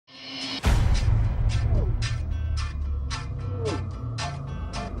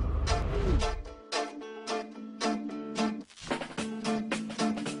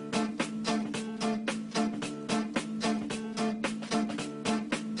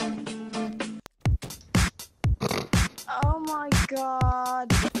god.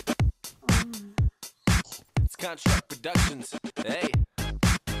 It's Construct Productions. Hey.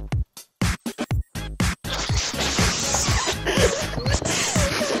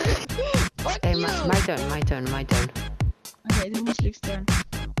 Hey, my turn. Okay, then Moeslik's turn.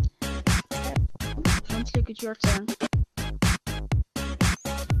 Moeslik, it's your turn.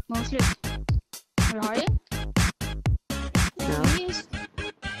 Moeslik, are you hiding? No. Please.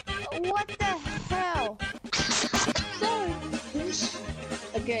 What the hell? Sorry.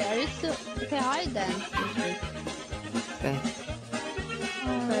 Okay, are you still? Okay, hide then. Okay.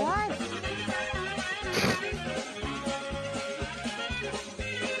 What?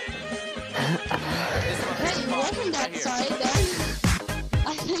 Hey, he wasn't that side then. I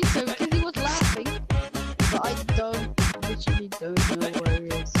think so because he was laughing. But I literally don't know where he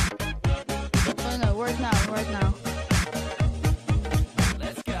is. Oh no, where's now?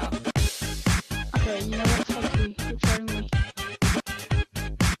 Let's go. Okay, you know what? Fuck you. You're trolling me.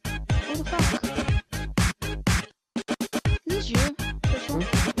 What the fuck? Is this you? This one?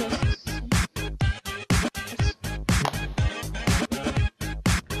 Yes.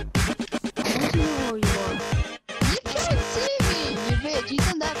 I want to know where you are. You can't see me, you bitch. He's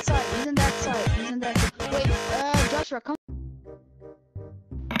on that side. Wait, Joshua, come.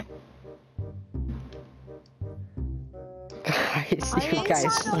 Guys, you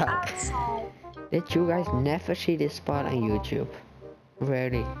guys suck. Did you guys never see this spot on YouTube?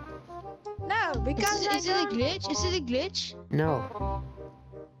 Really? No, because is it a glitch? Is it a glitch? No.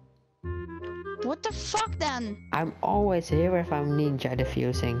 What the fuck then? I'm always here if I'm ninja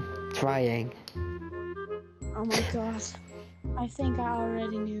defusing. Trying. Oh my god. I think I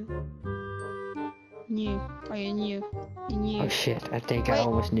already knew. Knew. Oh, you knew. You knew. Oh shit, I think I Wait.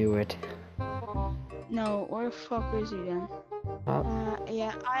 almost knew it. No, where the fuck is he then? Oh,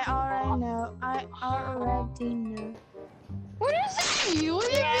 Yeah, I already know. What is that? You? What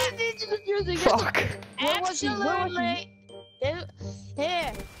do you mean introducing? fuck! Where was he?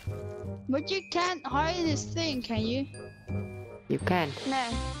 Here. But you can't hide this thing, can you? You can. No.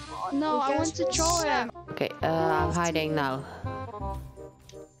 No, I want to troll him. Okay, I'm hiding now.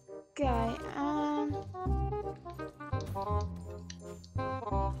 Okay,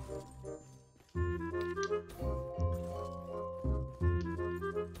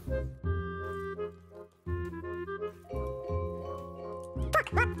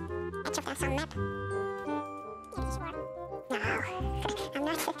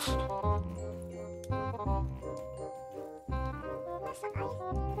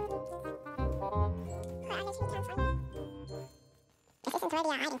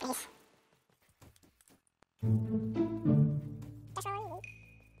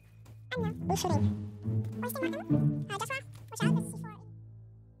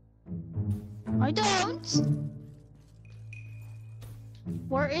 I don't.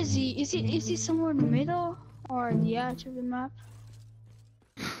 Where is he? Is he somewhere in the middle or in the edge of the map?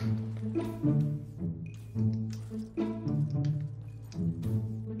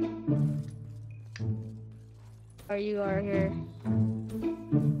 Or you are here?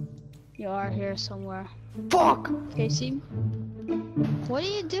 You are here somewhere. Fuck! Okay, see? What are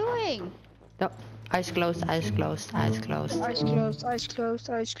you doing? No, eyes closed. Eyes closed, eyes closed. I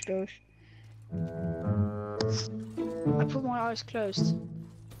put my eyes closed.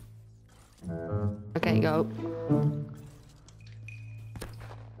 Okay, go.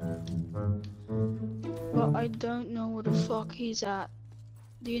 But I don't know where the fuck he's at.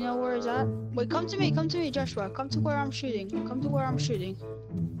 Do you know where he's at? Wait, come to me, Joshua. Come to where I'm shooting. Come to where I'm shooting.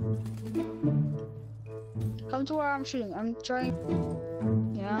 I'm trying.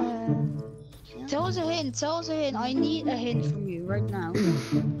 Yeah. Tell us a hint. I need a hint from you right now.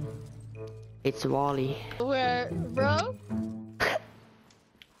 It's Wally. Where, bro?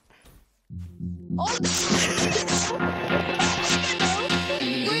 Oh!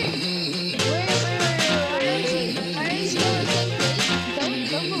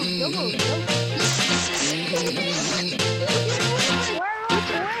 Don't move.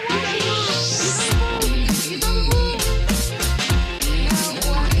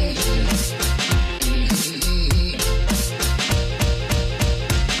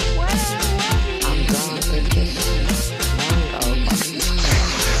 I'm gone, bitches. Oh, fuck.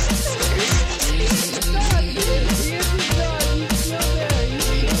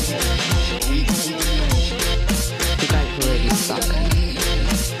 You guys really suck.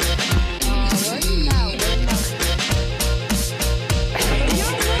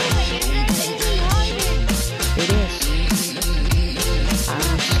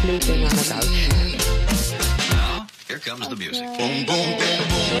 Sleeping on the couch. Now, here comes the music. Boom, boom, boom,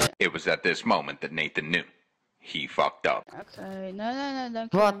 boom. It was at this moment that Nathan knew. He fucked up. Okay, no, don't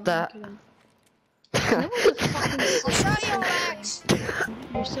kill What him, the? don't kill him. That was a fucking I'll sick. show you, Rex.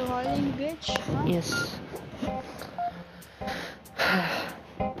 You're still hiding, you bitch? Huh? Yes.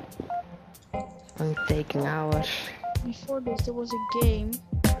 I'm taking hours. Before this, there was a game,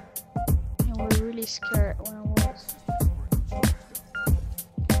 and we were really scared when I was.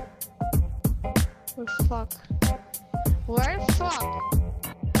 Where the fuck? Where the fuck?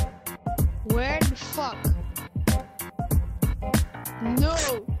 Where the fuck? No!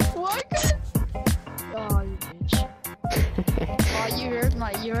 Why can't? Oh, you bitch! Oh, you heard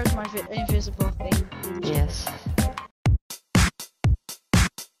my invisible thing. Yes.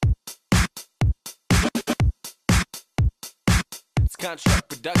 It's Construct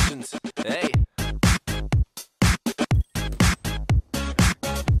Productions. Hey.